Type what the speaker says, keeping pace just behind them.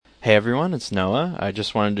Hey everyone, it's Noah. I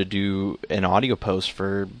just wanted to do an audio post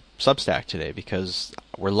for Substack today because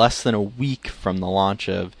we're less than a week from the launch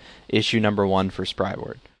of issue number 1 for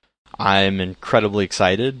Spryward. I'm incredibly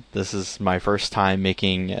excited. This is my first time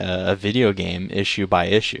making a video game issue by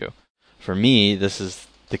issue. For me, this is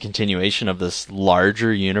the continuation of this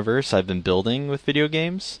larger universe I've been building with video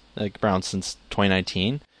games, like around since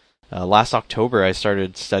 2019. Last October, I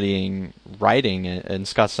started studying writing in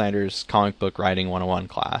Scott Snyder's comic book writing 101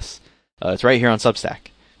 class. It's right here on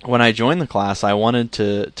Substack. When I joined the class, I wanted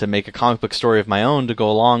to make a comic book story of my own to go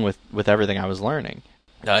along with everything I was learning.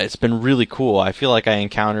 It's been really cool. I feel like I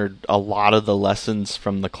encountered a lot of the lessons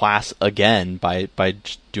from the class again by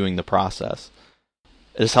doing the process.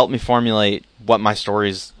 It has helped me formulate what my story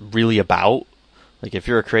is really about. Like, if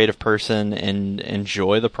you're a creative person and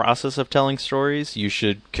enjoy the process of telling stories, you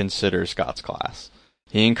should consider Scott's class.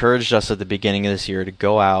 He encouraged us at the beginning of this year to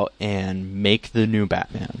go out and make the new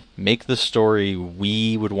Batman. Make the story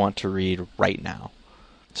we would want to read right now.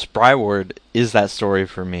 Spryward is that story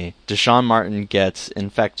for me. Deshaun Martin gets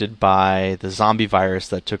infected by the zombie virus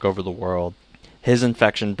that took over the world. His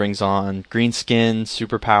infection brings on green skin,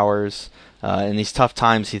 superpowers. In these tough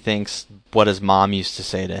times, he thinks what his mom used to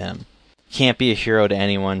say to him. Can't be a hero to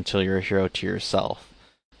anyone until you're a hero to yourself.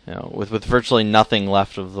 You know, with virtually nothing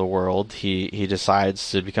left of the world, he decides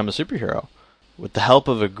to become a superhero. With the help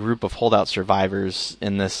of a group of holdout survivors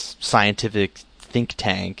in this scientific think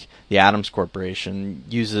tank, the Adams Corporation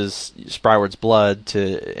uses Spryward's blood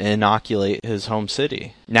to inoculate his home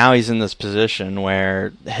city. Now he's in this position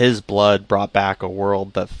where his blood brought back a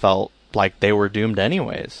world that felt like they were doomed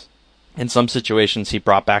anyways. In some situations, he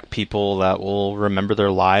brought back people that will remember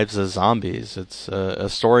their lives as zombies. It's a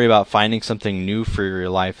story about finding something new for your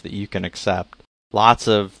life that you can accept. Lots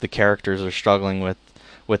of the characters are struggling with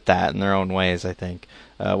that in their own ways, I think.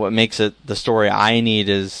 What makes it the story I need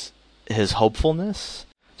is his hopefulness.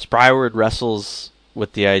 Spryward wrestles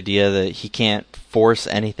with the idea that he can't force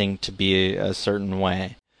anything to be a certain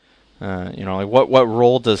way. What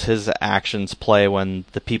role does his actions play when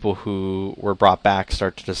the people who were brought back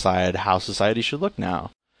start to decide how society should look now?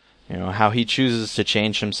 How he chooses to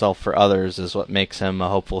change himself for others is what makes him a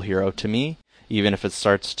hopeful hero to me, even if it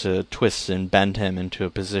starts to twist and bend him into a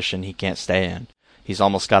position he can't stay in. He's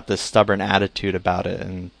almost got this stubborn attitude about it,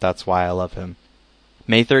 and that's why I love him.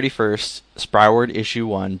 May 31st, Spryward Issue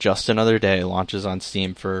 1, Just Another Day, launches on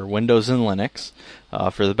Steam for Windows and Linux.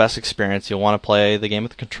 For the best experience, you'll want to play the game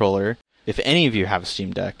with a controller. If any of you have a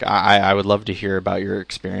Steam Deck, I would love to hear about your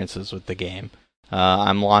experiences with the game.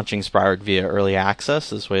 I'm launching Spryward via Early Access.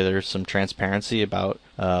 This way there's some transparency about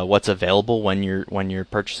what's available when you're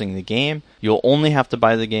purchasing the game. You'll only have to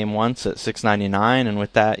buy the game once at $6.99, and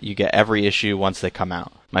with that, you get every issue once they come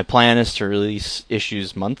out. My plan is to release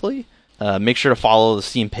issues monthly. Make sure to follow the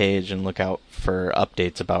Steam page and look out for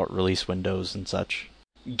updates about release windows and such.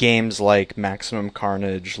 Games like Maximum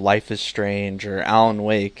Carnage, Life is Strange, or Alan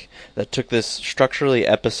Wake that took this structurally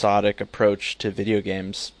episodic approach to video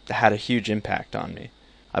games had a huge impact on me.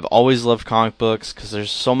 I've always loved comic books because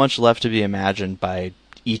there's so much left to be imagined by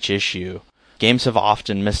each issue. Games have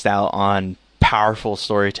often missed out on powerful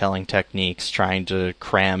storytelling techniques trying to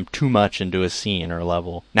cram too much into a scene or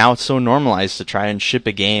level. Now it's so normalized to try and ship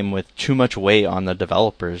a game with too much weight on the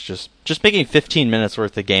developers. Just making 15 minutes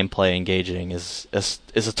worth of gameplay engaging is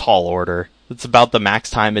a tall order. It's about the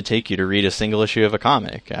max time it'd take you to read a single issue of a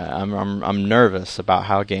comic. I'm nervous about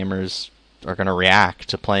how gamers are going to react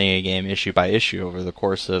to playing a game issue by issue over the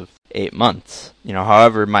course of 8 months.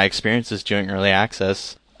 However, my experiences doing early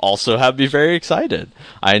access also have me very excited.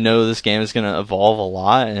 I know this game is going to evolve a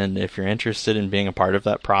lot, and if you're interested in being a part of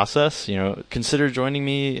that process, consider joining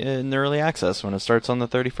me in the early access when it starts on the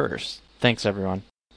 31st. Thanks, everyone.